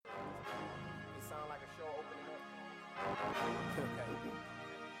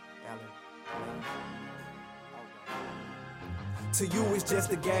To you it's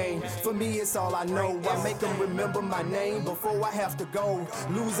just a game, for me it's all I know. I make them remember my name before I have to go.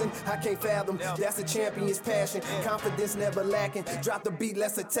 Losing, I can't fathom, that's a champion's passion. Confidence never lacking, drop the beat,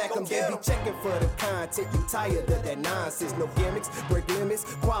 let's attack them. They be checking for the content, you tired of that nonsense. No gimmicks, break limits,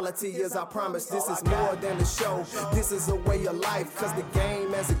 quality is I promise. This is more than a show, this is a way of life. Cause the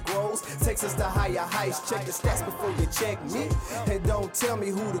game as it grows, takes us to higher heights. Check the stats before you check me. And don't tell me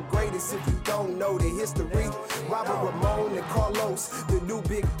who the greatest if you don't know the history. Robert, Ramon, and Carlos, the new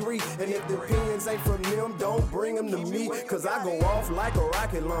big three. And if the opinions ain't from them, don't bring them to me. Cause I go off like a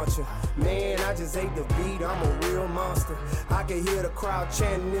rocket launcher. Man, I just ate the beat, I'm a real monster. I can hear the crowd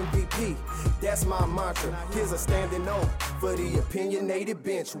chanting MVP, that's my mantra. Here's a standing O for the opinionated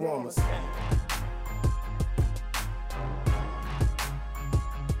bench warmers.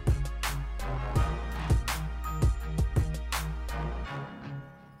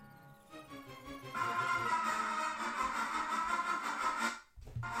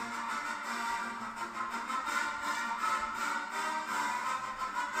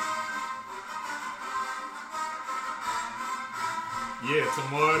 Yeah,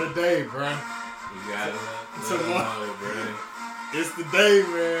 tomorrow the day, bro. You got it. Tomorrow, bro. It's the day,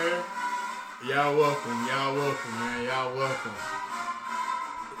 man. Y'all welcome, man. Y'all welcome.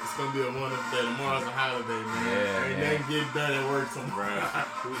 It's gonna be a wonderful day. Tomorrow's a holiday, man. Yeah, ain't nothing get done at work tomorrow.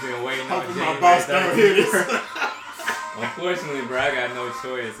 We've been waiting on Hopefully my boss don't hear this. Unfortunately, bro, I got no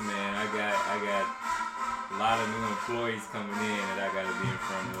choice, man. I got a lot of new employees coming in that I gotta be in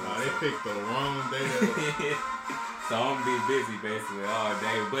front of. Oh, they picked the wrong day. So I'm gonna be busy basically all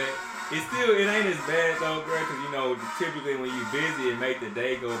day, but it ain't as bad though, bro. Cause typically when you busy, it make the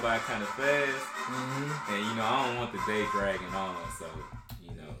day go by kind of fast, and I don't want the day dragging on. So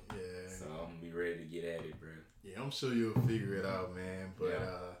so I'm gonna be ready to get at it, bro. Yeah, I'm sure you'll figure it out, man. But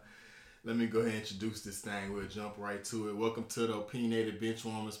let me go ahead and introduce this thing. We'll jump right to it. Welcome to the Opinionated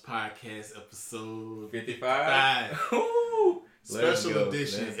Benchwarmers Podcast, episode 55. Special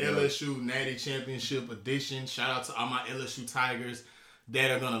edition, LSU Natty Championship edition. Shout out to all my LSU Tigers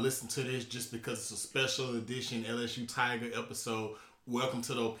that are going to listen to this just because it's a special edition LSU Tiger episode. Welcome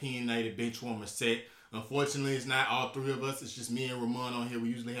to the Opinionated Benchwarmer set. Unfortunately, it's not all three of us. It's just me and Ramon on here. We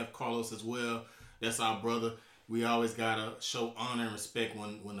usually have Carlos as well. That's our brother. We always got to show honor and respect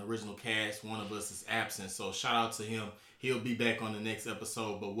when the original cast, one of us is absent. So shout out to him. He'll be back on the next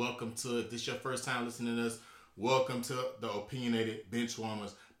episode. But welcome to, if this is your first time listening to us, welcome to the Opinionated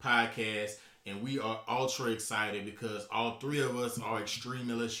Benchwarmers Podcast. And we are ultra excited because all three of us are extreme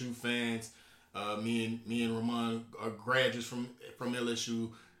LSU fans. Me and Ramon are graduates from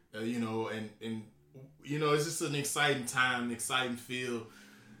LSU, and it's just an exciting time, exciting feel.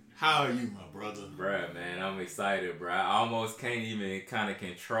 How are you, my brother? Bruh, man, I'm excited, bruh. I almost can't even kind of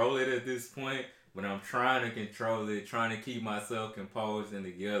control it at this point, but I'm trying to control it, trying to keep myself composed and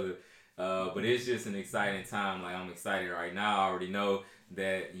together. But it's just an exciting time. Like, I'm excited right now. I already know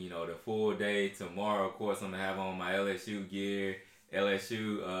that, the full day tomorrow, of course, I'm going to have on my LSU gear,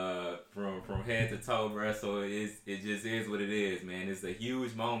 LSU from head to toe, bruh. So it just is what it is, man. It's a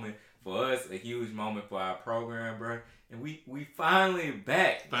huge moment for us, a huge moment for our program, bruh. And we finally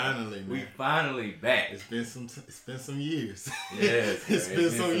back. Finally, man. We finally back. It's been some years. Yes, it's been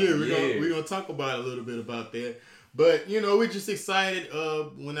some years. We're gonna talk about a little bit about that. But we're just excited.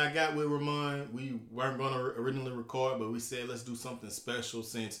 When I got with Ramon, we weren't gonna originally record, but we said let's do something special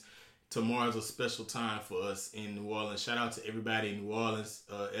since tomorrow's a special time for us in New Orleans. Shout out to everybody in New Orleans,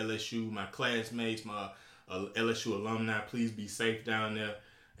 LSU, my classmates, my LSU alumni. Please be safe down there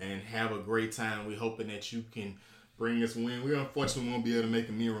and have a great time. We're hoping that you can bring us a win. We unfortunately won't be able to make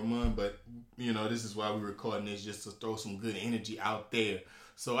a me and Ramon, but this is why we're recording this, just to throw some good energy out there.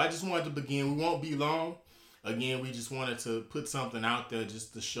 So I just wanted to begin. We won't be long. Again, we just wanted to put something out there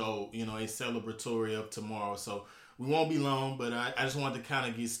just to show, a celebratory of tomorrow. So we won't be long, but I just wanted to kind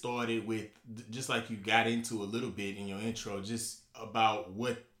of get started with, just like you got into a little bit in your intro, just about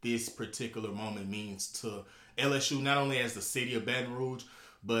what this particular moment means to LSU, not only as the city of Baton Rouge,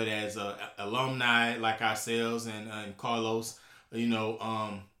 but as alumni like ourselves and Carlos, what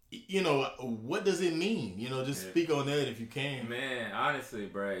does it mean? Just speak on that if you can. Man, honestly,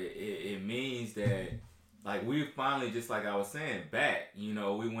 bro, it means that, like, we finally, just like I was saying, back.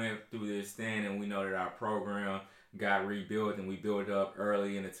 We went through this thing, and we know that our program got rebuilt, and we built it up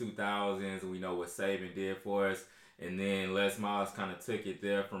early in the 2000s, and we know what Saban did for us. And then Les Miles kind of took it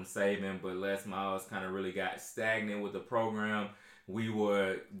there from Saban, but Les Miles kind of really got stagnant with the program. We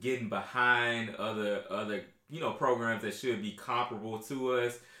were getting behind other programs that should be comparable to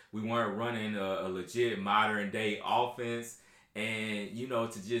us. We weren't running a legit modern day offense. And,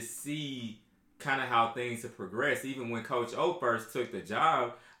 to just see kind of how things have progressed. Even when Coach O first took the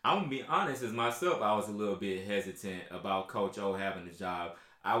job, I'm going to be honest, as myself, I was a little bit hesitant about Coach O having the job.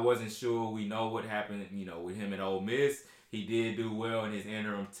 I wasn't sure. We know what happened, with him at Ole Miss. He did do well in his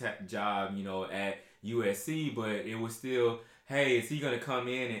interim job, at USC, but it was still, hey, is he going to come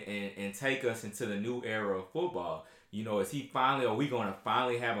in and take us into the new era of football? Are we going to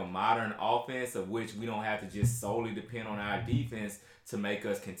finally have a modern offense of which we don't have to just solely depend on our defense to make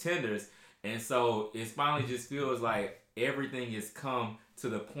us contenders? And so it finally just feels like everything has come to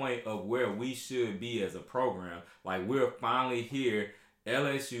the point of where we should be as a program. Like, we're finally here,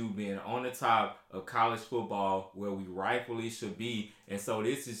 LSU being on the top of college football where we rightfully should be. And so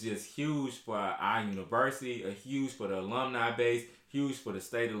this is just huge for our university, huge for the alumni base, huge for the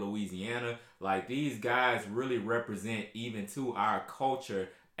state of Louisiana. Like, these guys really represent even to our culture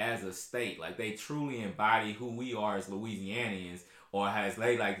as a state. Like, they truly embody who we are as Louisianians, or as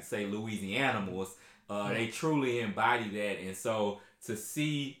they like to say, Louisianimals. They truly embody that. And so to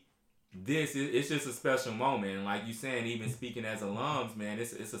see this, it's just a special moment. And like you saying, even speaking as alums, man,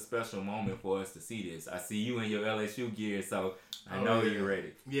 it's a special moment for us to see this. I see you in your LSU gear, so I know you're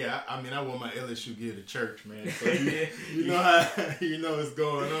ready. Yeah, I wore my LSU gear to church, man. So you know how it's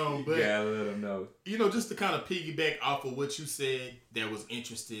going on. But yeah, let them know. Just to kind of piggyback off of what you said that was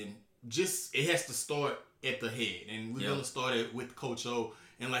interesting, just it has to start at the head. And we're gonna start it with Coach O.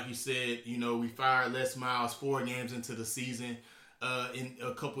 And like you said, we fired Les Miles 4 games into the season. In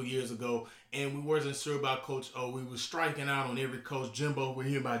a couple years ago, and we wasn't sure about Coach O. We were striking out on every coach. Jimbo, we're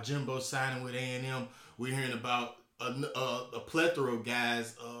hearing about Jimbo signing with A&M. We're hearing about a plethora of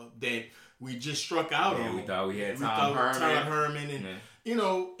guys that we just struck out on. We thought we had Todd Herman, and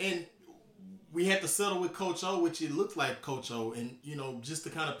and we had to settle with Coach O, which it looked like Coach O. And just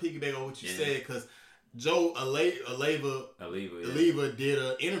to kind of piggyback on what you said, because Joe Alleva did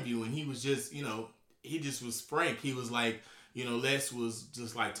an interview, and he was just he just was frank. He was like, Les was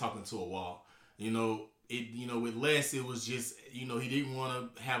just like talking to a wall. With Les, it was just, he didn't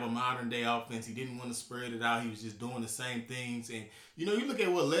want to have a modern day offense. He didn't want to spread it out. He was just doing the same things. And, you look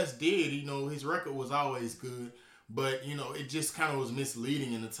at what Les did, his record was always good. But, it just kind of was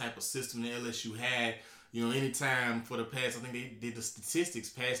misleading in the type of system that LSU had. Anytime for the past, I think they did the statistics,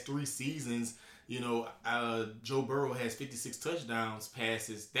 past 3 seasons, Joe Burrow has 56 touchdowns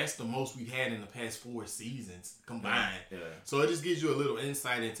passes. That's the most we've had in the past 4 seasons combined. Yeah. So it just gives you a little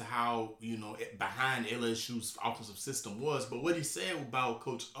insight into how, behind LSU's offensive system was. But what he said about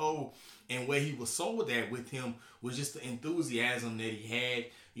Coach O and where he was sold at with him was just the enthusiasm that he had.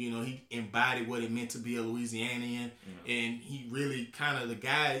 He embodied what it meant to be a Louisianian. And he really kind of the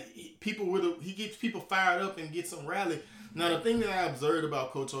guy, he gets people fired up and gets them rallied. Now, the thing that I observed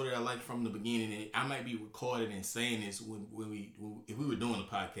about Coach O that I liked from the beginning, and I might be recorded in saying this if we were doing a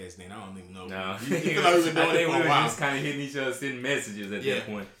podcast then, I don't even know. No. You feel like we've been doing it for a while. Just kind of hitting each other, sending messages at that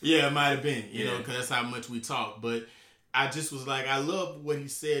point. Yeah, it might have been, because that's how much we talk. But I just was like, I love what he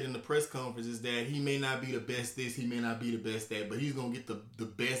said in the press conference is that he may not be the best this, he may not be the best that, but he's going to get the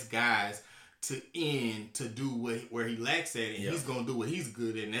best guys to do where he lacks at, and he's going to do what he's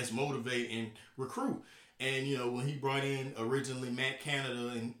good at, and that's motivate and recruit. And, when he brought in originally Matt Canada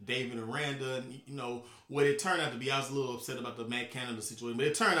and David Aranda, and, what it turned out to be, I was a little upset about the Matt Canada situation, but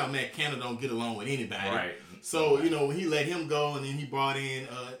it turned out Matt Canada don't get along with anybody. Right. So, when he let him go, and then he brought in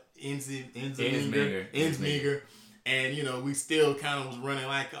Ensminger. And, we still kind of was running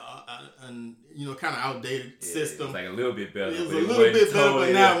like kind of outdated system. It was like a little bit better. It was a little bit better,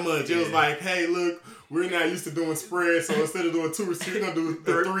 but not much. It was like, hey, look, we're not used to doing spreads, so instead of doing 2 receivers, we're going to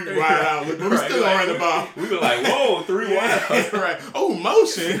do 3 wide out. But we still run the ball. We were like, whoa, 3 wide out. Right. Oh,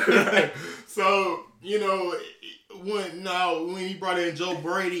 motion. So, when he brought in Joe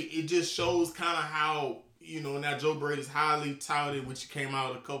Brady, it just shows kind of how, now Joe Brady's highly touted, which came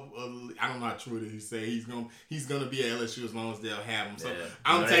out a couple of, I don't know how true that he said he's gonna be at LSU as long as they'll have him. So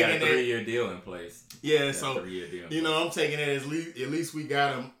I'm taking that 3-year deal in place. Yeah, so I'm taking that at least we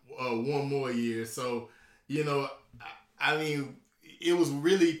got him 1 more year. So I mean, it was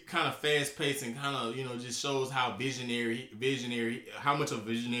really kind of fast paced and kind of just shows how visionary, how much of a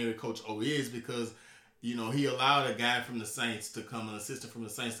visionary Coach O is, because he allowed a guy from the Saints to come, an assistant from the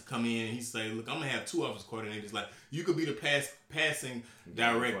Saints to come in, and he said, look, I'm going to have 2 offensive coordinators. Like, you could be the passing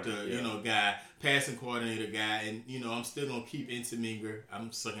director, guy, passing coordinator guy, and, I'm still going to keep Ensminger.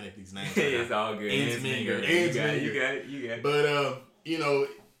 I'm sucking at these names. It's all good. Ensminger. You got it. But,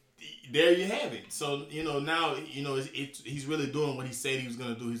 there you have it. So, now, he's really doing what he said he was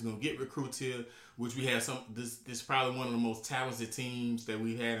going to do. He's going to get recruits here. which we had this is probably one of the most talented teams that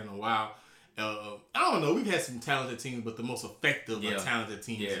we've had in a while. I don't know. We've had some talented teams, but the most effective of talented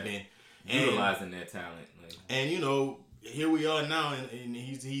teams have been utilizing that talent. And here we are now, and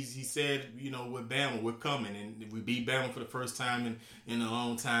he said, with Bama, we're coming, and we beat Bama for the first time in a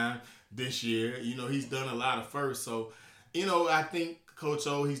long time this year. He's done a lot of firsts, so I think Coach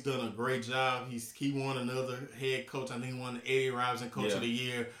O, he's done a great job. He won another head coach. I think he won the Eddie Robinson Coach of the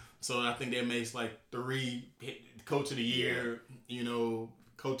Year. So I think that makes like 3 Coach of the Year,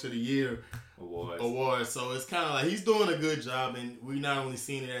 Coach of the Year awards. So it's kind of like he's doing a good job, and we not only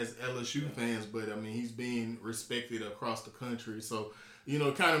seen it as LSU fans, but I mean he's being respected across the country. So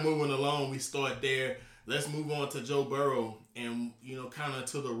kind of moving along, we start there. Let's move on to Joe Burrow, and kind of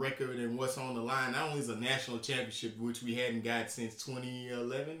to the record and what's on the line. Not only is a national championship, which we hadn't got since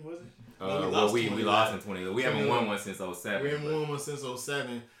 2011, was it? We lost in 2011. We haven't won one since 2007. We haven't won one since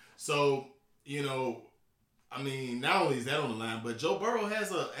 2007. So I mean, not only is that on the line, but Joe Burrow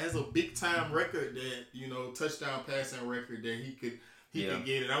has a big time record that touchdown passing record that he could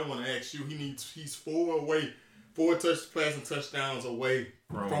get it. I want to ask you, he's 4 passing touchdowns away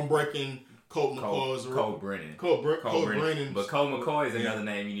from breaking Colt McCoy's Colt Brennan. Colt Brennan. But Colt McCoy is another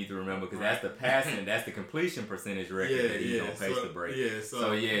name you need to remember because that's the passing, that's the completion percentage record that he's on pace to break.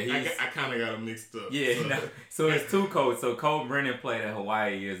 I kind of got him mixed up. So it's 2 Colts. So Colt Brennan played at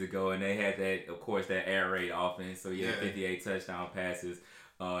Hawaii years ago, and they had that, of course, that air raid offense. So he had 58 touchdown passes.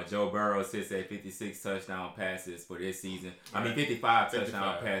 Joe Burrow sits at 56 touchdown passes for this season. 55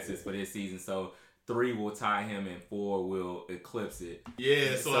 touchdown passes for this season. So 3 will tie him and 4 will eclipse it.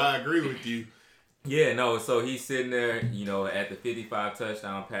 Yeah, so I agree with you. Yeah, no, so he's sitting there, at the 55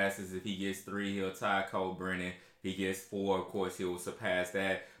 touchdown passes. If he gets 3, he'll tie Colt Brennan. He gets 4, of course, he will surpass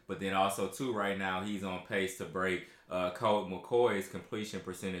that. But then also, too, right now, he's on pace to break Colt McCoy's completion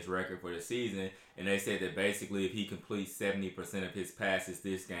percentage record for the season. And they said that basically if he completes 70% of his passes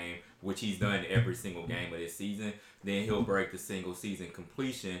this game, which he's done every single game of this season, then he'll break the single season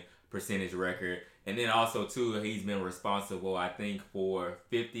completion percentage record. And then also, too, he's been responsible, I think, for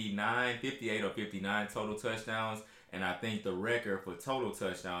 58 or 59 total touchdowns. And I think the record for total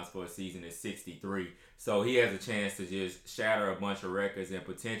touchdowns for a season is 63. So he has a chance to just shatter a bunch of records and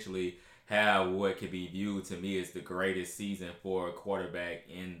potentially have what could be viewed to me as the greatest season for a quarterback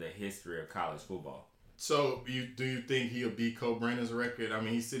in the history of college football. So, do you think he'll beat Colt Brennan's record? I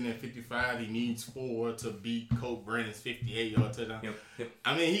mean, he's sitting at 55. He needs 4 to beat Colt Brennan's 58-yard touchdown. Yep.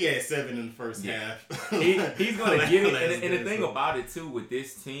 I mean, he had 7 in the first half. He's going to get it. And the thing about it, too, with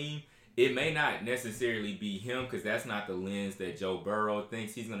this team, it may not necessarily be him because that's not the lens that Joe Burrow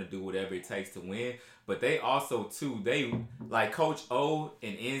thinks. He's going to do whatever it takes to win. But they also, too, like Coach O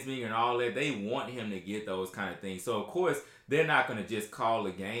and Ensminger and all that, they want him to get those kind of things. So, of course, they're not going to just call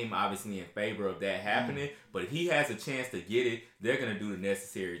a game, obviously, in favor of that happening. But if he has a chance to get it, they're going to do the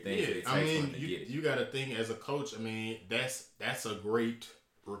necessary things that it takes for him to get it. You got to think as a coach, I mean, that's a great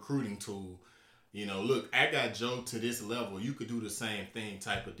recruiting tool. Look, I got Joe to this level. You could do the same thing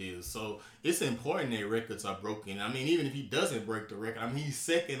type of deal. So it's important that records are broken. I mean, even if he doesn't break the record, I mean, he's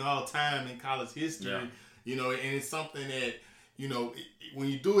second all time in college history. Yeah. And it's something that, when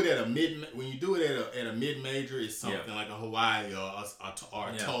you do it at a mid-major, it's something like a Hawaii or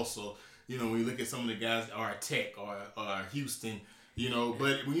a Tulsa. When you look at some of the guys, or a Tech or Houston.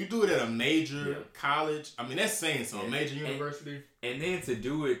 But when you do it at a major college, I mean, that's saying something. Major university. And then to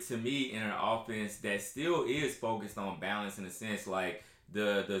do it, to me, in an offense that still is focused on balance in a sense, like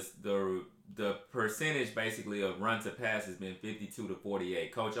the percentage basically of run to pass has been 52 to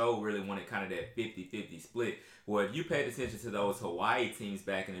 48. Coach O really wanted kind of that 50-50 split. Well, if you paid attention to those Hawaii teams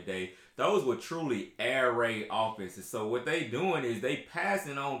back in the day, those were truly air raid offenses. So what they doing is they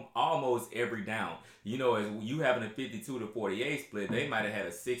passing on almost every down. As you having a 52 to 48 split, they might have had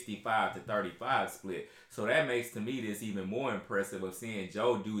a 65 to 35 split. So that makes to me this even more impressive of seeing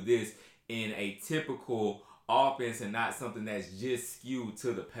Joe do this in a typical offense and not something that's just skewed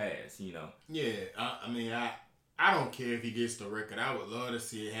to the pass. Yeah, I mean, I don't care if he gets the record. I would love to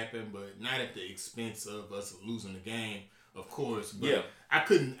see it happen, but not at the expense of us losing the game, of course. But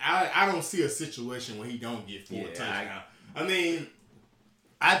I don't see a situation where he don't get 4 touchdowns. I mean,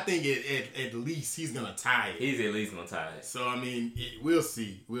 I think at least he's going to tie it. He's at least going to tie it. So, I mean, we'll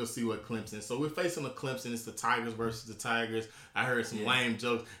see. We'll see what Clemson. So, we're facing the Clemson. It's the Tigers versus the Tigers. I heard some lame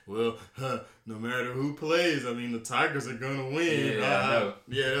jokes. Well, no matter who plays, I mean, the Tigers are going to win. Yeah, I know.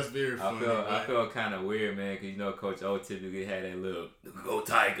 Yeah, that's very funny. I felt kind of weird, man, because, Coach O typically had that little, go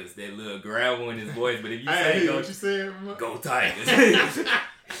Tigers, that little gravel in his voice. But if you say, what you said, go Tigers.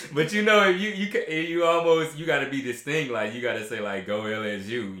 But you know, you almost got to be distinct. Like you got to say like go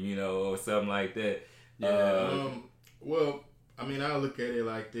LSU, you know, or something like that. Yeah. Well, I mean, I look at it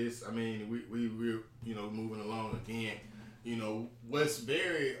like this. I mean, we're moving along again. You know, what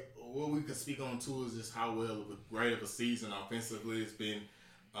we could speak on too is just how great of a season offensively it's been.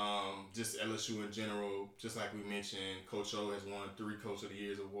 Just LSU in general, just like we mentioned, Coach O has won 3 Coach of the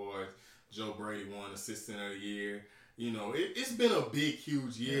Year awards. Joe Brady won Assistant of the Year. You know, it's been a big,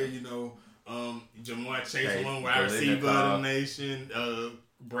 huge year. You know, Jamar Chase won Wide Receiver of the Nation.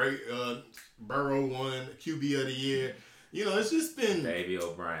 Burrow won QB of the Year. You know, it's just been Davey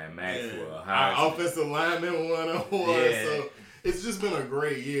O'Brien, Maxwell, our offensive lineman won an award. So it's just been a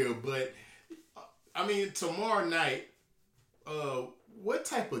great year. But I mean, tomorrow night, what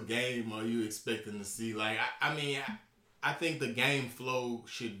type of game are you expecting to see? Like, I think the game flow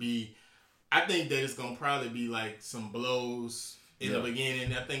should be. I think that it's gonna probably be like some blows in the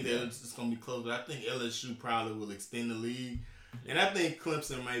beginning. I think that it's gonna be close, but I think LSU probably will extend the lead. And I think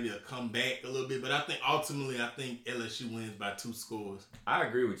Clemson maybe will come back a little bit, but I think ultimately LSU wins by 2 scores. I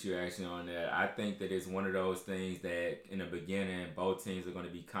agree with you actually on that. I think that it's one of those things that in the beginning both teams are going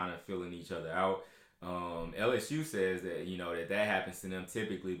to be kind of filling each other out. LSU says that that happens to them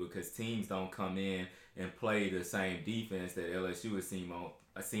typically because teams don't come in and play the same defense that LSU has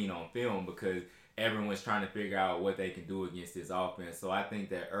seen on film because everyone's trying to figure out what they can do against this offense. So I think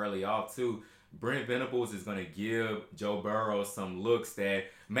that early off too, Brent Venables is going to give Joe Burrow some looks that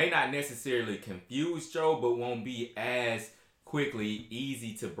may not necessarily confuse Joe, but won't be as quickly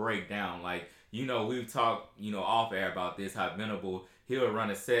easy to break down. Like, we've talked, off air about this, how Venable, he'll run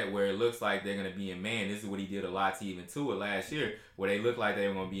a set where it looks like they're going to be in man. This is what he did a lot to even Tua last year, where they looked like they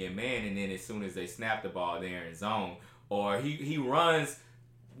were going to be in man, and then as soon as they snap the ball, they're in zone. Or he runs,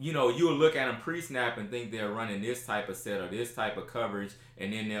 you'll look at him pre-snap and think they're running this type of set or this type of coverage,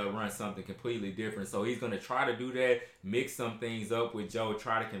 and then they'll run something completely different. So he's going to try to do that, mix some things up with Joe,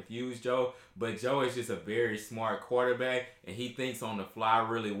 try to confuse Joe. But Joe is just a very smart quarterback, and he thinks on the fly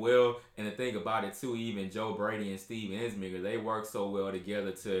really well. And the thing about it, too, even Joe Brady and Steve Ensminger, they work so well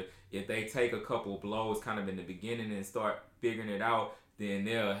together to, if they take a couple blows kind of in the beginning and start figuring it out, then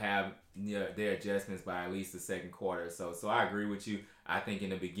they'll have their adjustments by at least the second quarter. So I agree with you. I think in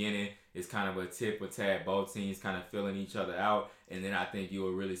the beginning, it's kind of a tit for tat, both teams kind of filling each other out. And then I think you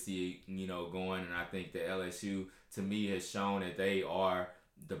will really see going. And I think the LSU, to me, has shown that they are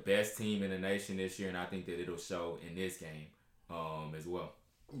the best team in the nation this year. And I think that it'll show in this game as well.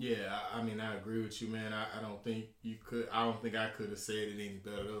 Yeah, I mean, I agree with you, man. I don't think you could. I don't think I could have said it any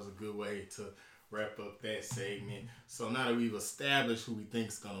better. That was a good way to wrap up that segment. So now that we've established who we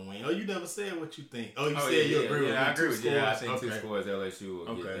think's gonna win. Oh, you never said what you think. Oh, you said you agree with me. I agree with you. Yeah, I think 2 scores LSU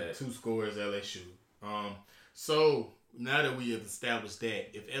will get that. 2 scores LSU. So now that we have established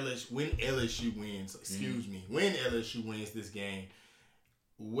that, when LSU wins this game,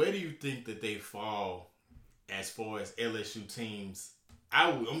 where do you think that they fall as far as LSU teams?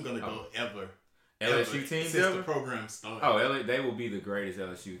 I'm gonna go ever. LSU teams since the program started. Oh, they will be the greatest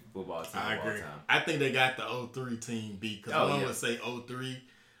LSU football team of all time. I think they got the 03 team beat because one would say 03.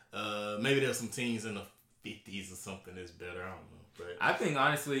 Maybe there's some teams in the 50s or something that's better. I don't know. But I think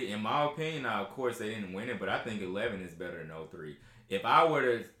honestly, in my opinion, now of course they didn't win it, but I think 11 is better than 03. If I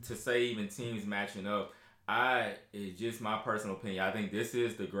were to say even teams matching up, it's just my personal opinion. I think this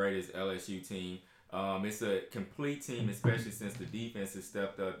is the greatest LSU team. It's a complete team, especially since the defense has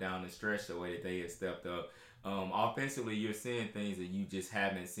stepped up down the stretch the way that they have stepped up. Offensively, you're seeing things that you just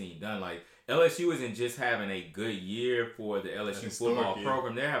haven't seen done. Like, LSU isn't just having a good year for the LSU football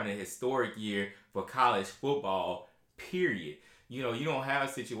program. They're having a historic year for college football, period. You don't have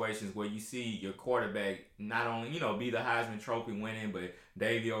situations where you see your quarterback not only, be the Heisman Trophy winning, but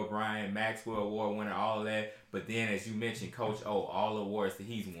Davey O'Brien, Maxwell Award winner, all of that. But then, as you mentioned, Coach O, all the awards that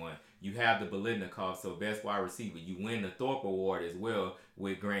he's won. You have the Biletnikoff, so best wide receiver. You win the Thorpe Award as well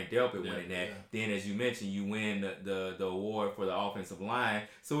with Grant Delpit winning that. Yeah. Then, as you mentioned, you win the award for the offensive line.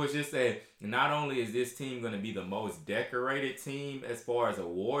 So it's just that not only is this team going to be the most decorated team as far as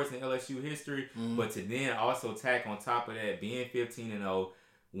awards in LSU history, but to then also tack on top of that, being 15-0,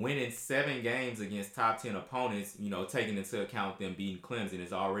 winning 7 games against top 10 opponents, taking into account them beating Clemson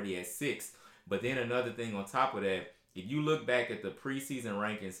is already at 6. But then another thing on top of that, if you look back at the preseason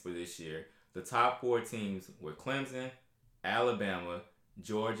rankings for this year, the top 4 teams were Clemson, Alabama,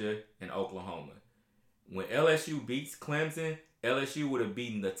 Georgia, and Oklahoma. When LSU beats Clemson, LSU would have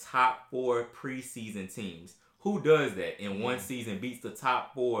beaten the top 4 preseason teams. Who does that in one season, beats the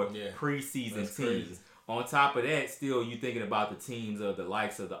top 4 preseason teams? Crazy. on top of that, still you thinking about the teams of the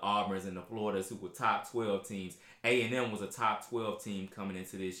likes of the Auburns and the Floridas who were top 12 teams. A&M was a top 12 team coming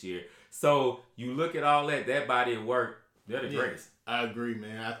into this year. So you look at all that body of work, they're the greatest. I agree,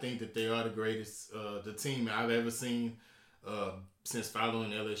 man. I think that they are the greatest, the team I've ever seen since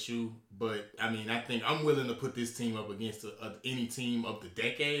following LSU. But, I mean, I think I'm willing to put this team up against any team of the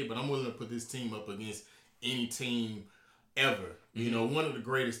decade, but I'm willing to put this team up against any team ever. You know, one of the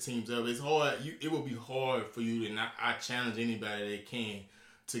greatest teams ever. It's hard. It will be hard for you to not. I challenge anybody that can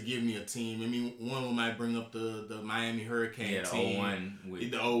to give me a team. I mean, one might bring up the Miami Hurricane team,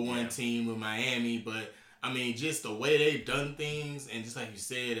 the 01 team with Miami, but I mean, just the way they've done things, and just like you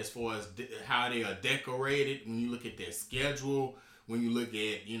said, as far as how they are decorated. When you look at their schedule, when you look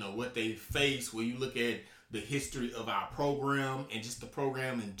at what they face, when you look at the history of our program and just the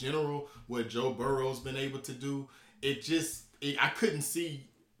program in general, what Joe Burrow's been able to do, I couldn't see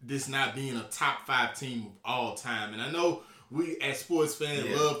this not being a top 5 team of all time. And I know we as sports fans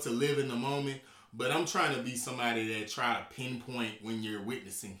love to live in the moment, but I'm trying to be somebody that try to pinpoint when you're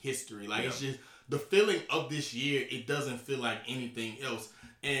witnessing history. Like it's just the feeling of this year, it doesn't feel like anything else.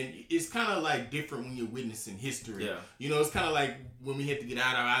 And it's kind of like different when you're witnessing history. Yeah. It's kind of like when we had to get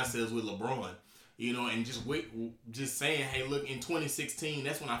out of ourselves with LeBron. And just saying, hey, look, in 2016,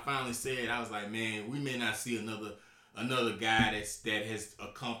 that's when I finally said, I was like, man, we may not see another guy that has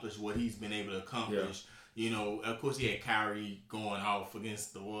accomplished what he's been able to accomplish. Yeah. Of course, he had Kyrie going off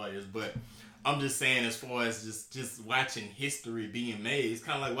against the Warriors, but I'm just saying, as far as just watching history being made, it's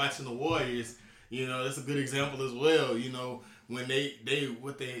kind of like watching the Warriors. That's a good example as well. When they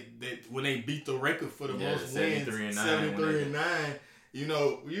beat the record for the most wins, 73-9.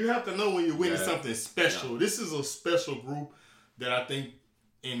 You have to know when you're winning something special. Yeah. This is a special group that I think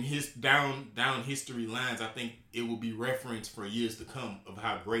in his down history lines, I think it will be referenced for years to come of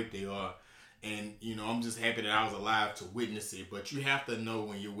how great they are. And, I'm just happy that I was alive to witness it. But you have to know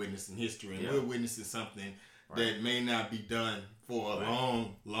when you're witnessing history. And we're witnessing something that may not be done for a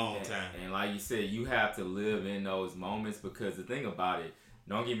long time. And like you said, you have to live in those moments, because the thing about it,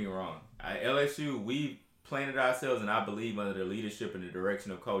 don't get me wrong, at LSU, we planted ourselves, and I believe under the leadership and the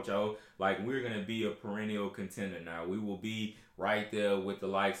direction of Coach O, like we're going to be a perennial contender now. We will be right there with the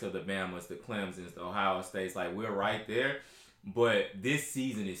likes of the Bamas, the Clemsons, the Ohio States. Like, we're right there. But this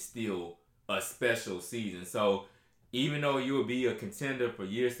season is still a special season. So even though you will be a contender for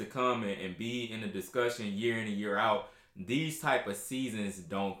years to come and be in the discussion year in and year out, these type of seasons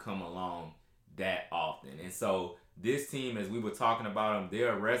don't come along that often. And so this team, as we were talking about them,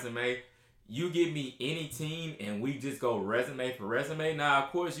 their resume, you give me any team and we just go resume for resume. Now,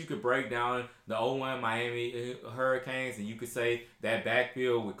 of course, you could break down the 01 Miami Hurricanes, and you could say that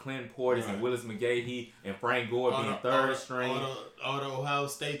backfield with Clinton Portis and Willis McGahee and Frank Gore being third string. Or the Ohio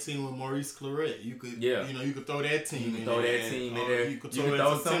State team with Maurice Claret. You could, you could throw that team in there. You could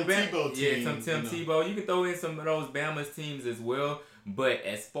throw some Tim Tebow team. Some Tim Tebow. You could throw in some of those Bama's teams as well. But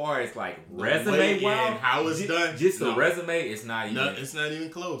as far as like resume wise, how it's done, just the resume, it's not even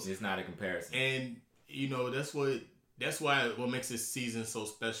close. It's not a comparison. And that's why what makes this season so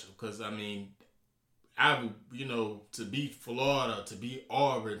special. Because I mean, to beat Florida, to beat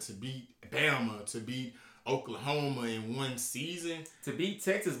Auburn, to beat Bama, to beat Oklahoma in one season, to beat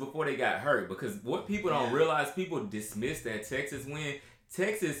Texas before they got hurt. Because what people don't realize, people dismiss that Texas win.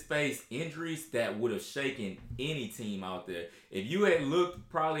 Texas faced injuries that would have shaken any team out there. If you had looked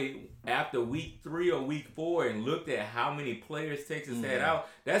probably after week 3 or week 4 and looked at how many players Texas had out,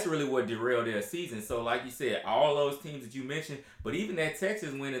 that's really what derailed their season. So like you said, all those teams that you mentioned, but even that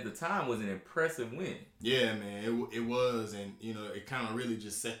Texas win at the time was an impressive win. Yeah, man, it was. And, it kind of really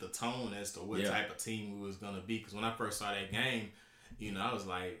just set the tone as to what type of team we was going to be. Because when I first saw that game, I was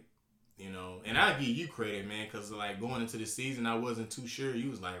like, and I'll give you credit, man, because like going into the season, I wasn't too sure. You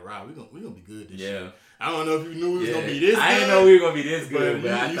was like, Rob, we're gonna be good this year. I don't know if you knew we was gonna be this good. I didn't know we were gonna be this good,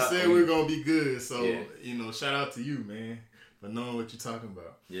 but you said we were gonna be good. So shout out to you, man, for knowing what you're talking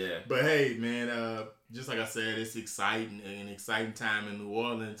about. Yeah. But hey, man, just like I said, it's an exciting time in New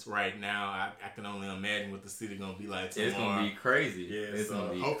Orleans right now. I can only imagine what the city gonna be like tomorrow. It's gonna be crazy. Yeah, it's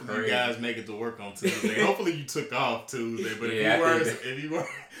gonna be hopefully crazy. You guys make it to work on Tuesday. Hopefully you took off Tuesday, but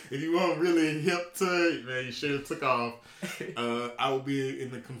if you weren't really hip to it, man, you should have took off. I will be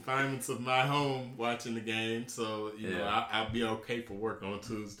in the confinements of my home watching the game, so I'll be okay for work on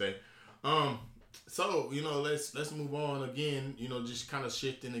Tuesday. So let's move on again. Just kind of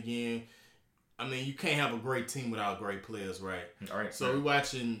shifting again. I mean, you can't have a great team without great players, right? All right. So we're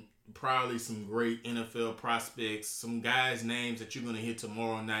watching probably some great NFL prospects, some guys' names that you're going to hear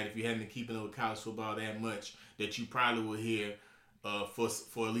tomorrow night if you haven't been keeping up with college football that much, that you probably will hear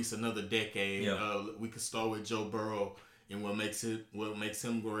for at least another decade. Yeah. We could start with Joe Burrow. And what makes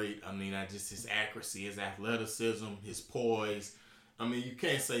him great, I mean, his accuracy, his athleticism, his poise. I mean, you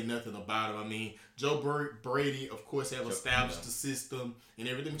can't say nothing about him. I mean, Joe Brady, of course, have established the system and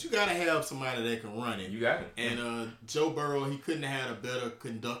everything, but you got to have somebody that can run it. You got it. And Joe Burrow, he couldn't have had a better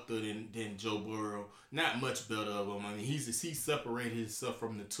conductor than Joe Burrow. Not much better of him. I mean, he separated himself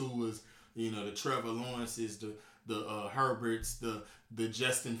from the Tuas, the Trevor Lawrences, the Herberts, the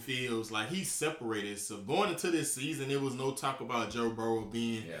Justin Fields. Like, he separated. So going into this season, there was no talk about Joe Burrow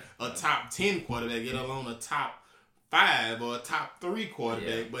being a top 10 quarterback, let alone a top 5 or a top 3 quarterback.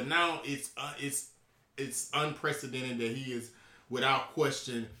 Yeah. But now it's unprecedented that he is, without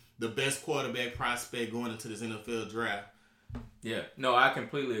question, the best quarterback prospect going into this NFL draft. Yeah, no, I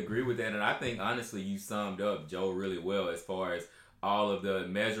completely agree with that, and I think honestly you summed up Joe really well as far as all of the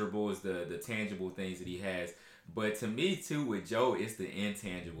measurables, the tangible things that he has. But to me too, with Joe, it's the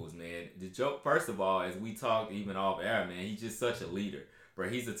intangibles, man. Joe, first of all, as we talked even off air, man, he's just such a leader. Bro,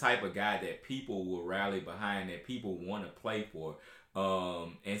 he's the type of guy that people will rally behind, that people want to play for.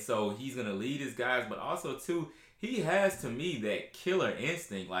 And so he's gonna lead his guys, but also too, he has to me that killer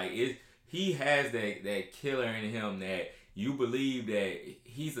instinct. Like he has that killer in him that you believe that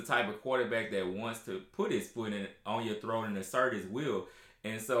he's the type of quarterback that wants to put his foot on your throat and assert his will.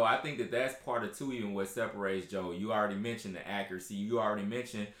 And so I think that's part of too, even what separates Joe. You already mentioned the accuracy. You already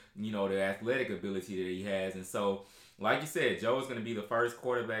mentioned, the athletic ability that he has. And so, like you said, Joe is going to be the first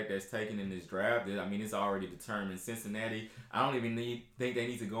quarterback that's taken in this draft. I mean, it's already determined. Cincinnati, I don't even think they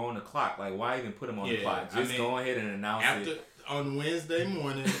need to go on the clock. Like, why even put him on the clock? Just go ahead and announce it. On Wednesday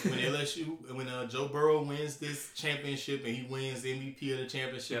morning, when Joe Burrow wins this championship and he wins the MVP of the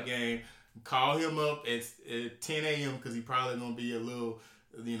championship game, call him up at 10 a.m. because he probably going to be a little,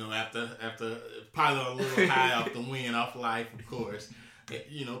 after probably a little high off the wind, off life, of course.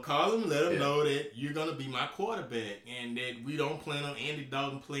 Call him, let him know that you're going to be my quarterback and that we don't plan on Andy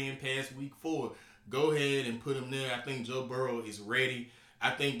Dalton playing past week 4. Go ahead and put him there. I think Joe Burrow is ready. I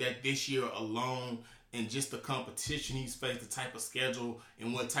think that this year alone, and just the competition he's faced, the type of schedule,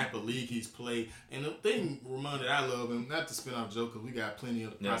 and what type of league he's played. And the thing, Ramon, that I love, and not to spin off Joe because we got plenty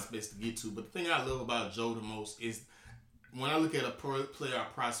of prospects to get to, but the thing I love about Joe the most is when I look at a player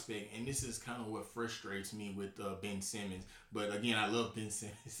prospect, and this is kind of what frustrates me with Ben Simmons. But again, I love Ben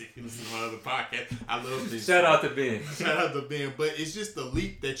Simmons. If you listen to my other podcast, I love Ben. Shout out to Ben. Shout out to Ben. But it's just the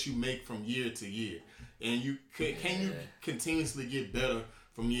leap that you make from year to year. And you you continuously get better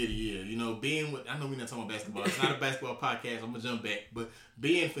from year to year. Being with, I know we're not talking about basketball. It's not a basketball podcast. I'm going to jump back. But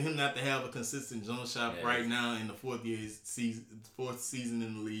being for him not to have a consistent jump shot right now in the fourth season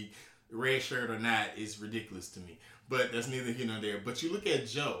in the league, red shirt or not, is ridiculous to me. But that's neither here nor there. But you look at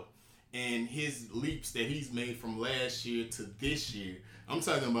Joe and his leaps that he's made from last year to this year. I'm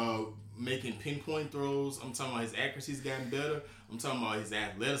talking about making pinpoint throws. I'm talking about his accuracy's gotten better. I'm talking about his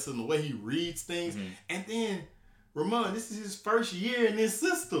athleticism, the way he reads things. Mm-hmm. And then, Ramon, this is his first year in this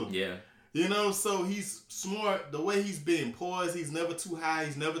system. Yeah. So he's smart. The way he's been poised, he's never too high,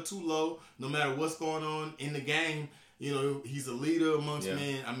 he's never too low, no matter what's going on in the game. He's a leader amongst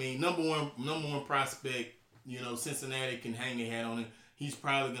men. I mean, number one prospect, Cincinnati can hang a hat on him. He's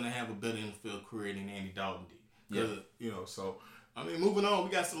probably going to have a better NFL career than Andy Dalton did. Yeah. So, I mean, moving on,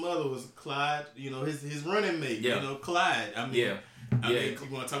 we got some others. Clyde, his running mate, Clyde. I mean, you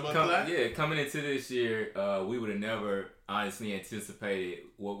want to talk about Clyde? Yeah, coming into this year, we would have never honestly anticipated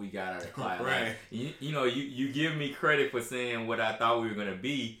what we got out of Clyde. Right. Like, you give me credit for saying what I thought we were going to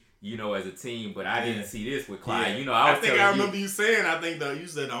be, as a team, but I didn't see this with Clyde. Yeah. I remember you saying, you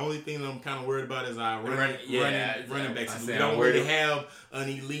said the only thing that I'm kind of worried about is our running backs. We don't really have an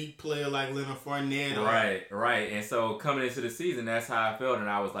elite player like Leonard Fournette. Right. And so coming into the season, that's how I felt. And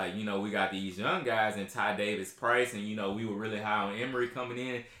I was like, we got these young guys and Ty Davis Price, and we were really high on Emory coming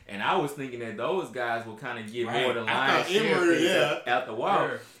in. And I was thinking that those guys will kind of get more of the line share out the wall.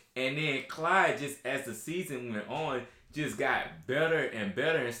 Sure. And then Clyde, just as the season went on, just got better and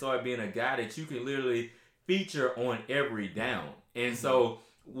better and started being a guy that you can literally feature on every down. And so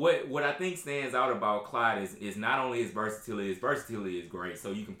what I think stands out about Clyde is not only his versatility is great.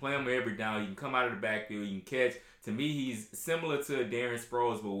 So you can play him every down, you can come out of the backfield, you can catch. To me, he's similar to Darren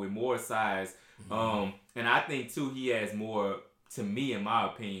Sproles, but with more size. And I think, too, he has more, to me, in my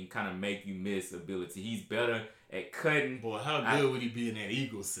opinion, kind of make you miss ability. He's better at cutting. Boy, how good would he be in that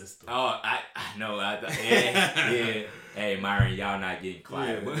Eagles system? Oh, I know. Yeah. Hey, Myron, y'all not getting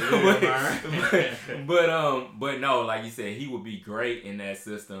Clyde. But no, like you said, he would be great in that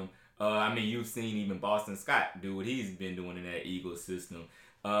system. You've seen even Boston Scott do what he's been doing in that Eagles system.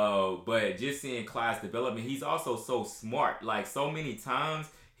 But just seeing Clyde's development, he's also so smart. Like, so many times,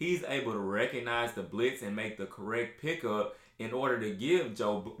 he's able to recognize the blitz and make the correct pickup in order to give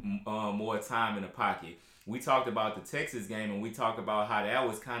Joe more time in the pocket. We talked about the Texas game, and we talked about how that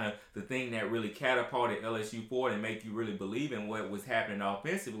was kind of the thing that really catapulted LSU forward and make you really believe in what was happening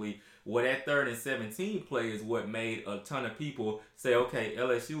offensively. Well, that 3rd and 17 play is what made a ton of people say, okay,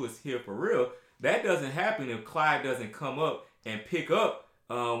 LSU is here for real. That doesn't happen if Clyde doesn't come up and pick up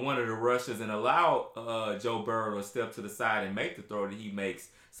one of the rushers and allow Joe Burrow to step to the side and make the throw that he makes.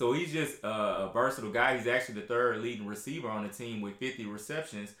 So he's just a versatile guy. He's actually the 3rd leading receiver on the team with 50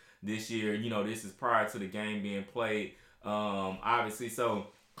 receptions this year. You know, this is prior to the game being played, obviously. So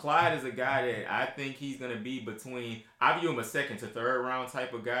Clyde is a guy that I think he's going to be between, I view him a 2nd to 3rd round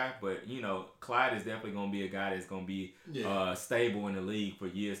type of guy, but, you know, Clyde is definitely going to be a guy that's going to be stable in the league for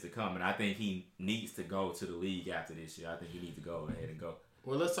years to come. And I think he needs to go to the league after this year. I think he needs to go ahead and go.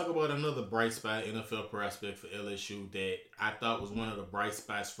 Well, let's talk about another bright spot NFL prospect for LSU that I thought was one of the bright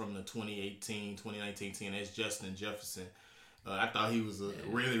spots from the 2018-2019 team. That's Justin Jefferson. I thought he was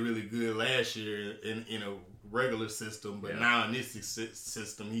really, really good last year in a regular system, but now in this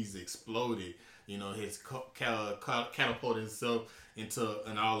system, he's exploded. You know, he's catapulted himself into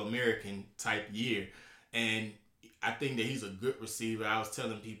an All-American type year. And I think that he's a good receiver. I was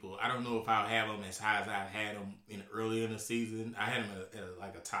telling people, I don't know if I'll have him as high as I had him earlier in the season. I had him at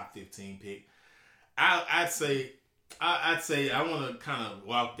like a top 15 pick. I'd say I want to kind of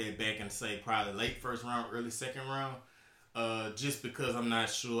walk that back and say probably late 1st round, early 2nd round. Just because I'm not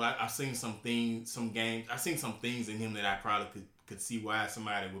sure. I've seen some things in him that I probably could see why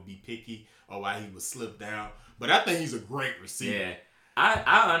somebody would be picky or why he would slip down. But I think he's a great receiver. Yeah.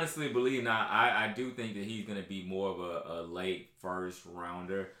 I honestly believe now. I do think that he's going to be more of a late 1st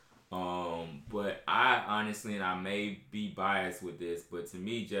rounder. But I honestly, and I may be biased with this, but to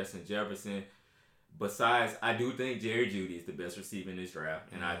me, Justin Jefferson, besides, I do think Jerry Jeudy is the best receiver in this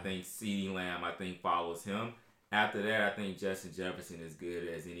draft. And I think CeeDee Lamb, follows him. After that, I think Justin Jefferson is good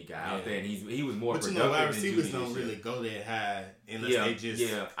as any guy out there, and he was more productive. But wide receivers don't really go that high unless they just.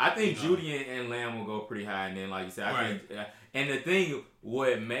 Yeah, I think Jeudy and Lamb will go pretty high, and then like you said, I think. And the thing,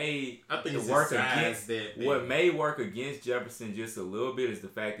 what may work against Jefferson just a little bit is the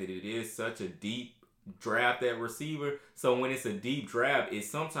fact that it is such a deep draft at receiver. So when it's a deep draft, it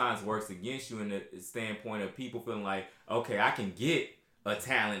sometimes works against you in the standpoint of people feeling like, okay, I can get a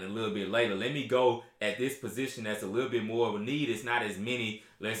talent a little bit later. Let me go at this position that's a little bit more of a need. It's not as many,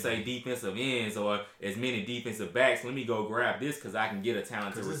 let's say, defensive ends or as many defensive backs. Let me go grab this because I can get a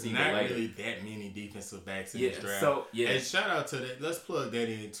talented receiver later. There's not really that many defensive backs in this draft. And shout out to that. Let's plug that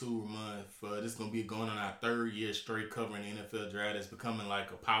in too, Ramon. This is going to be going on our 3rd year straight covering the NFL draft. It's becoming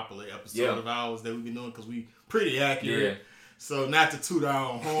like a popular episode of ours that we've been doing because we pretty accurate. Yeah. So not to toot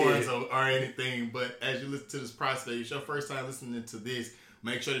our own horns or anything, but as you listen to this process, it's your first time listening to this,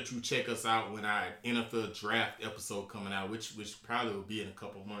 make sure that you check us out when our NFL draft episode coming out, which probably will be in a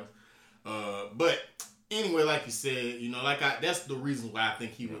couple months. But anyway, like you said, you know, that's the reason why I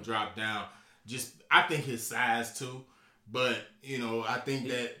think he would drop down. I think his size too. But you know, I think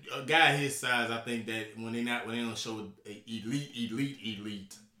that a guy his size, I think that when they don't show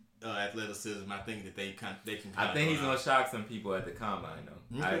elite athleticism, I think that they can. I think he's gonna shock some people at the combine, though.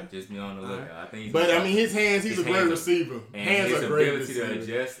 Okay. Just be on the lookout. Right. I think. His hands. He's a great receiver. Hands are great receiver. To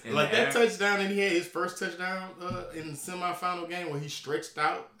adjust like that touchdown that he had, his first touchdown in the semifinal game where he stretched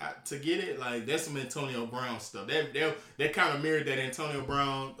out to get it. Like that's some Antonio Brown stuff. That kind of mirrored that Antonio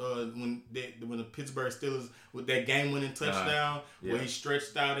Brown when the Pittsburgh Steelers with that game-winning touchdown where he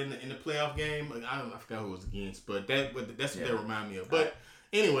stretched out in the playoff game. I forgot who it was against, but that's what that remind me of. But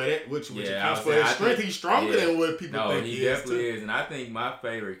anyway, which accounts for his strength. He's stronger than what people think he is. No, he definitely is. And I think my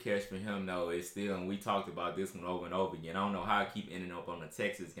favorite catch for him, though, is still, and we talked about this one over and over again. I don't know how I keep ending up on the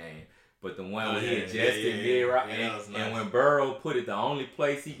Texas game, but the one where he adjusted mid-route, and when Burrow put it the only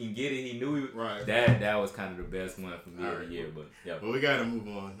place he can get it, he knew that was kind of the best one for me of the year. But we got to move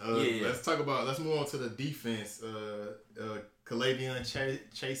on. Let's move on to the defense. K'Lavon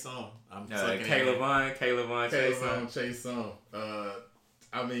Chaisson. K'Lavon Chaisson.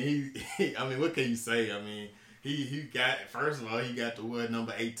 I mean, what can you say? I mean, he got, first of all, he got the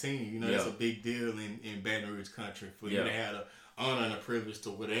number 18. You know, that's a big deal in Baton Rouge country for you to have the honor and a privilege to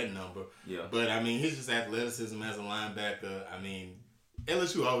wear that number. Yeah. But, I mean, his just athleticism as a linebacker. I mean,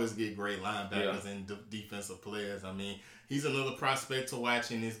 LSU always get great linebackers and defensive players. I mean, he's another prospect to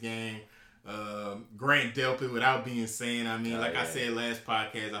watch in this game. Grant Delpit, without being saying, I mean, I said last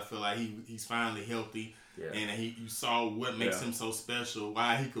podcast, I feel like he's finally healthy. Yeah. And you saw what makes him so special,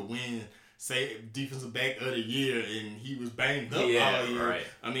 why he could win say defensive back of the year, and he was banged up all year. Right.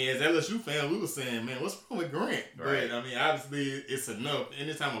 I mean, as LSU fans, we were saying, man, what's wrong with Grant? Right. But I mean, obviously, it's enough.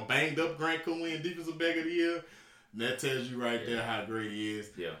 Anytime a banged up Grant can win defensive back of the year, that tells you right there how great he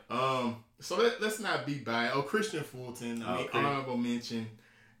is. Yeah. So let's not be biased. Oh, Christian Fulton, honorable mention.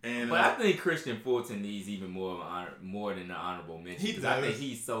 And, but I think Christian Fulton needs even more than the honorable mention. Because I think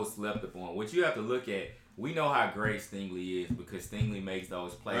he's so slept upon. What you have to look at, we know how great Stingley is because Stingley makes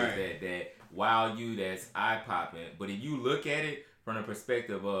those plays that wow you, that's eye-popping. But if you look at it from the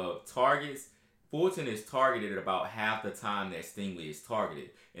perspective of targets, Fulton is targeted at about half the time that Stingley is targeted.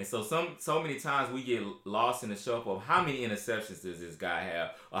 And so many times we get lost in the shuffle of how many interceptions does this guy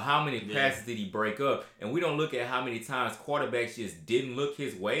have or how many passes did he break up. And we don't look at how many times quarterbacks just didn't look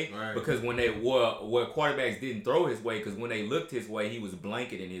his way because when they were quarterbacks didn't throw his way because when they looked his way, he was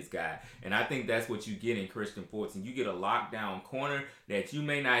blanketing his guy. And I think that's what you get in Christian Fulton. You get a lockdown corner that you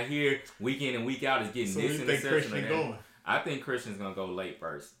may not hear week in and week out is getting this interception. I think Christian's going to go late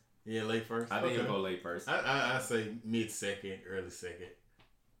first. Yeah, late first. I think he'll go late first. I say mid-second, early second.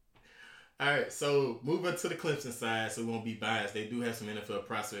 All right, so moving to the Clemson side, so we won't be biased. They do have some NFL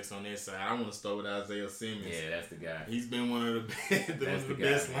prospects on their side. I want to start with Isaiah Simmons. Yeah, that's the guy. He's been one of the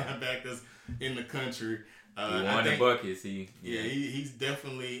best linebackers in the country. He won the buckets. He's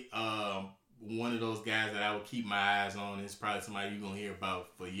definitely one of those guys that I would keep my eyes on. It's probably somebody you're going to hear about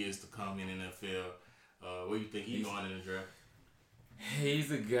for years to come in the NFL. What do you think he's going in the draft?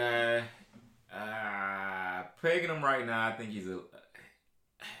 He's a guy. Pegging him right now, I think he's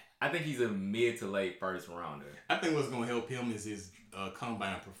a mid to late first rounder. I think what's going to help him is his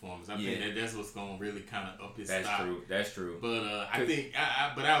combine performance. I think that's what's going to really kind of up his stock. That's true. But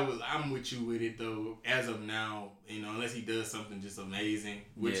I'm with you with it though. As of now, unless he does something just amazing,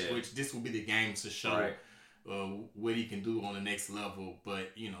 which this will be the game to show what he can do on the next level. But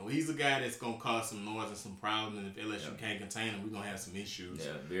he's a guy that's going to cause some noise and some problems. And if LSU can't contain him, we're going to have some issues.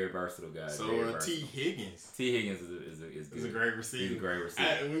 Yeah, very versatile guy. So T. Higgins. T. Higgins is a great receiver. He's a great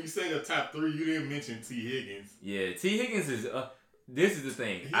receiver. When you say the top three, you didn't mention T. Higgins. Yeah, T. Higgins is. This is the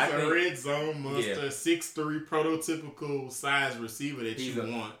thing. He's a red zone monster, 6'3", prototypical size receiver that you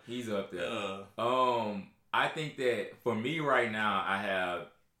want. He's up there. I think that for me right now, I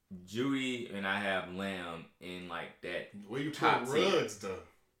have Judy and I have Lamb in like that. Where you put Ruggs though?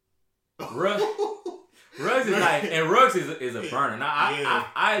 Ruggs is like, and Ruggs is a burner. Now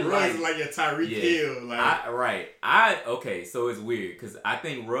I Ruggs is like your Tyreek Hill. Okay, so it's weird because I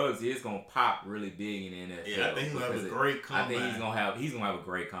think Ruggs is gonna pop really big in the NFL. Yeah, I think he's gonna have a great combine. I think he's gonna have a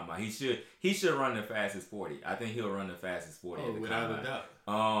great combine. He should run the fastest 40. I think he'll run the fastest 40 at the without combine. a doubt.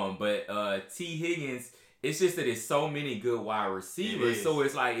 But T. Higgins. It's just that it's so many good wide receivers, so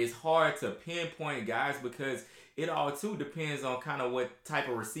it's like it's hard to pinpoint guys because it all too depends on kind of what type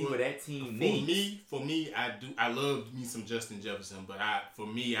of receiver that team needs. For me, I love me some Justin Jefferson, but I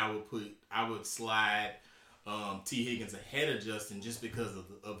would slide T. Higgins ahead of Justin just because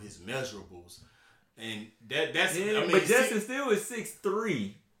of his measurables, and that's. Yeah, I mean, but Justin still is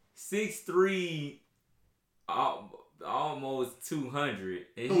 6'3", almost 200,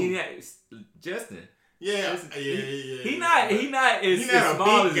 and he Justin. Yeah. He not as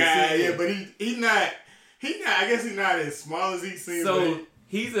small as guy. Yeah, but he not. I guess he's not as small as he seems. So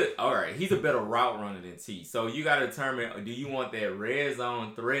he's a better route runner than T. So you got to determine: do you want that red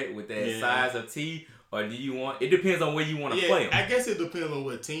zone threat with that size of T, or do you want? It depends on where you want to play him. I guess it depends on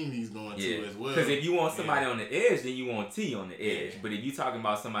what team he's going to as well. Because if you want somebody on the edge, then you want T on the edge. But if you talking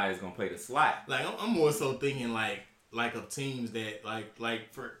about somebody that's gonna play the slot, like I'm more so thinking like of teams that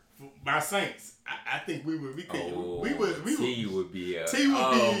like for my Saints, I think T would be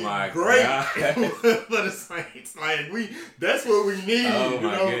great for the Saints. Like that's what we need. Oh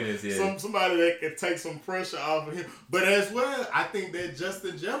my goodness, yeah. Somebody that can take some pressure off of him. But as well, I think that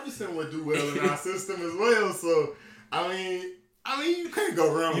Justin Jefferson would do well in our system as well. So I mean, you can't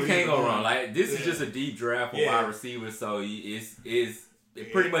go wrong. You can't go wrong. Like this is just a deep draft for wide receivers. So it's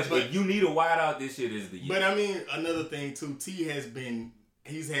pretty much if you need a wide out, this shit is the year. But I mean, another thing too,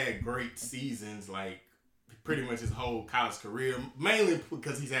 he's had great seasons, like pretty much his whole college career, mainly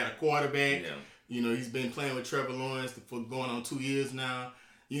because he's had a quarterback. Yeah. He's been playing with Trevor Lawrence for going on 2 years now.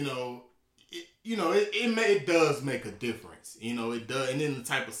 It does make a difference. It does, and then the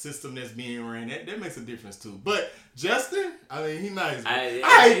type of system that's being ran, that makes a difference too. But Justin, I mean, he's nice. I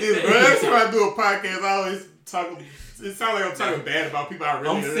hate this, bro. Every time I do a podcast, I always talking. It sounds like I'm talking bad about people I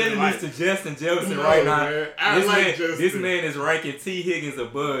really. I'm sending like. this to Justin Jefferson right now. Man. This man is ranking T. Higgins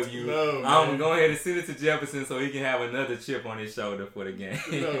above you. No, I'm going ahead and send it to Jefferson so he can have another chip on his shoulder for the game.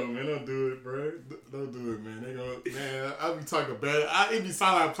 No, man, don't do it, bro. Don't do it, man. I be talking bad. It be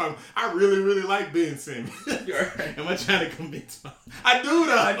sounding like I'm talking. I really, really like Ben Simmons. Right. Am I trying to convince my? I do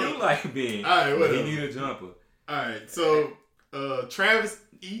though. I do like Ben. All right, but he need a jumper. All right, so Travis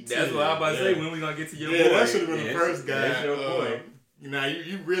Etienne. That's what I was about to say. When we gonna get to your boy? Yeah, that should have been the first guy. That's your boy.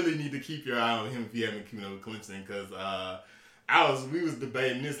 You really need to keep your eye on him if you haven't kept up with Clemson, because we was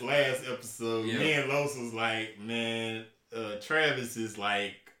debating this last episode. Yeah. Me and Los was like, man, Travis is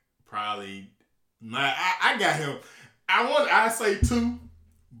like probably I got him. I say 2.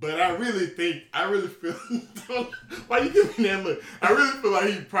 But I really feel, why you give me that look? I really feel like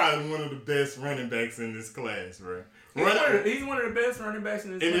he's probably one of the best running backs in this class, bro. He's one of the best running backs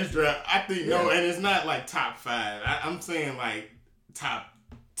in this draft. I think, no, and it's not like top 5. I'm saying like top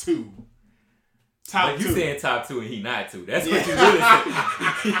 2. But you saying top 2 and he not 2. That's what you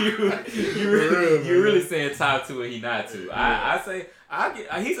really saying. You're really saying top 2 and he not 2. Yeah. I say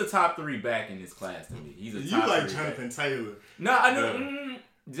he's a top 3 back in this class to me. He's a top 3 like Jonathan back. Taylor. No, I know.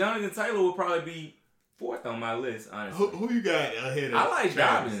 Jonathan Taylor will probably be 4th on my list, honestly. Who you got ahead of I like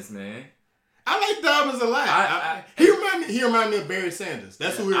Dobbins, man. I like Dobbins a lot. He remind me of Barry Sanders.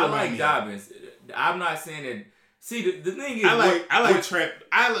 That's who he remind me of. I like Dobbins. I'm not saying that. See, the thing is, I like Travis.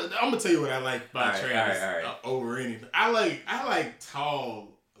 I'm gonna tell you what I like about Travis over anything. I like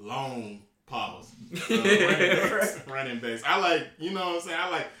tall, long paws. Running backs. I like, you know what I'm saying? I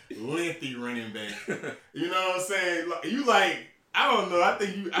like lengthy running backs. You know what I'm saying? You like, I don't know. I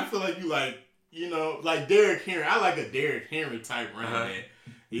feel like you like, you know, like Derrick Henry. I like a Derrick Henry type running back.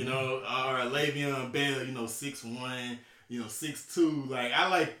 You know, or a Le'Veon Bell, you know, 6'1", you know, 6'2". Like, I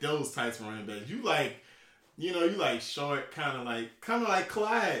like those types of running backs. You like, you know, you like short, kind of like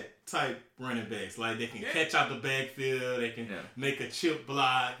Clyde type running backs. Like, they can catch out the backfield. They can make a chip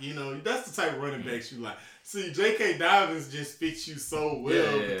block. You know, that's the type of running backs you like. See, J.K. Dobbins just fits you so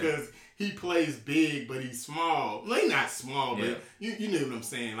well because he plays big, but he's small. Well, he's not small, but you know what I'm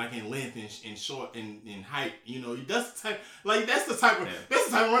saying. Like in length and short and in height. You know, that's the type of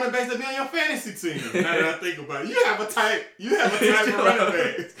running backs that be on your fantasy team. Now that I think about it, you have a type of running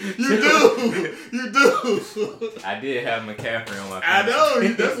backs. You do. I did have McCaffrey on my fantasy. I know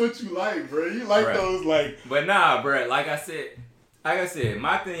that's what you like, bro. You like those like. But nah, bro. Like I said,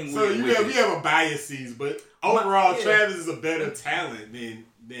 my thing. So we have a biases, but overall, Travis is a better talent than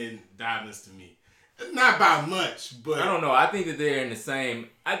Dobbins to me. Not by much, but I don't know. I think that they're in the same.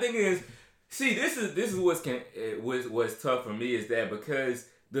 I think it is. See, this is what's tough for me is that because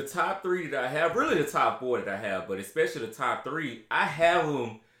the top 3 that I have, really the top 4 that I have, but especially the top 3, I have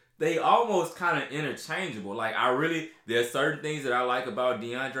them. They almost kind of interchangeable. Like there's certain things that I like about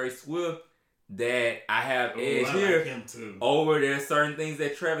DeAndre Swift that I have edge here over there's certain things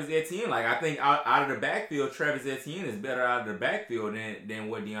that Travis Etienne like. I think out of the backfield, Travis Etienne is better out of the backfield than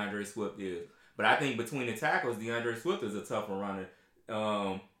what DeAndre Swift is. But I think between the tackles, DeAndre Swift is a tougher runner.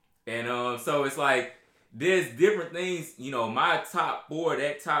 So it's like there's different things. You know, my top 4,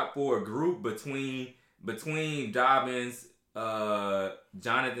 that top 4 group between Dobbins,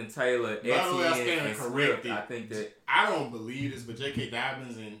 Jonathan Taylor, Etienne, and Swift. I think that I don't believe this, but J.K.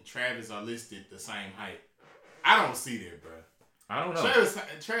 Dobbins and Travis are listed the same height. I don't see that, bro. I don't know.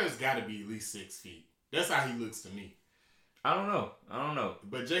 Travis got to be at least 6 feet. That's how he looks to me. I don't know.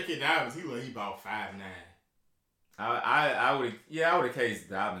 But J.K. Dobbins, he about 5'9". I would have cased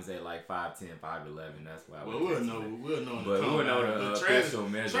Dobbins at like 5'10", 5'11". That's why. We'll know. But we'll know the official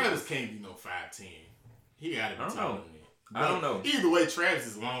measure. Travis can't be no 5'10". He got to be taller than me. I don't know. Either way, Travis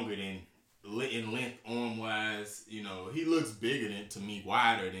is longer than in length, arm wise. You know, he looks bigger to me,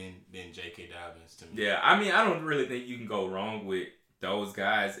 wider than J.K. Dobbins to me. Yeah, I mean, I don't really think you can go wrong with those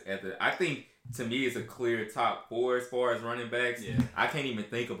guys. I think to me it's a clear top 4 as far as running backs. Yeah. I can't even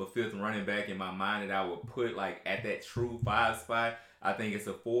think of a 5th running back in my mind that I would put like at that true 5 spot. I think it's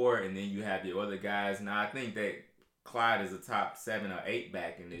a 4, and then you have your other guys. Now I think that Clyde is a top 7 or 8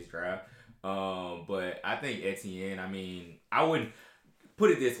 back in this draft. But I think Etienne, I mean, I wouldn't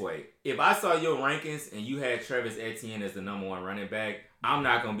put it this way. If I saw your rankings and you had Travis Etienne as the number 1 running back, I'm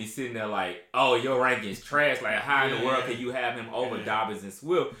not going to be sitting there like, oh, your rankings trash. Like, how in the world can you have him over Dobbins and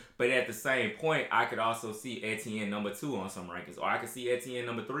Swift? But at the same point, I could also see Etienne number 2 on some rankings. Or I could see Etienne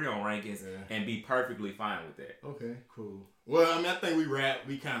number 3 on rankings and be perfectly fine with that. Okay, cool. Well, I mean, I think we're going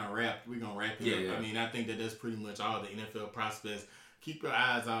to wrap it up. Yeah. I mean, I think that's pretty much all the NFL prospects. Keep your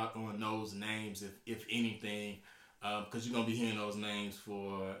eyes out on those names, if anything. because you're gonna be hearing those names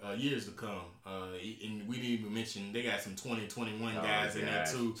for years to come. And we didn't even mention they got some 2021 guys in there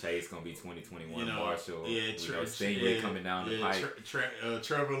too. Chase gonna be 2021. You know, Marshall. Yeah, Stingray coming down the pipe.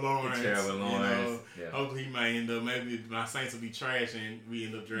 Trevor Lawrence. Trevor Lawrence. Hopefully he might end up. Maybe my Saints will be trash and we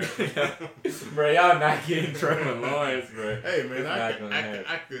end up drafting. Bro, y'all not getting Trevor Lawrence, bro. Hey man,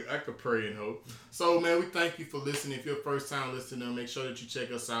 I could pray and hope. So man, we thank you for listening. If you're a first time listener, make sure that you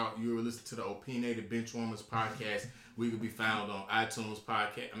check us out. You will listen to the Opinionated Benchwarmers podcast. We could be found on iTunes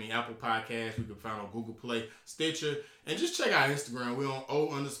Apple Podcasts. We could be found on Google Play, Stitcher, and just check out Instagram. We're on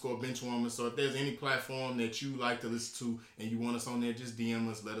O_Benchwarmers. So if there's any platform that you like to listen to and you want us on there, just DM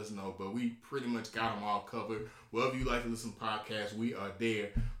us, let us know. But we pretty much got them all covered. Wherever you like to listen to podcasts, we are there.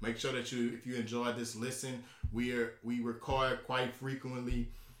 Make sure that if you enjoyed this listen, we record quite frequently.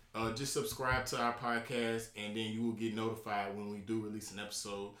 Just subscribe to our podcast, and then you will get notified when we do release an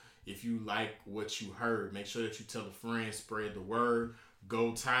episode. If you like what you heard, make sure that you tell a friend, spread the word.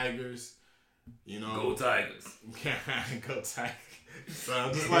 Go Tigers. Go Tigers. Go Tigers.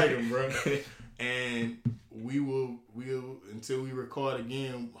 Sounds just like them, bro. And we'll until we record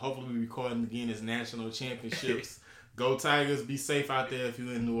again. Hopefully, we recording again as national championships. Go Tigers. Be safe out there if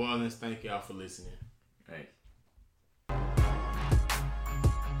you're in New Orleans. Thank y'all for listening.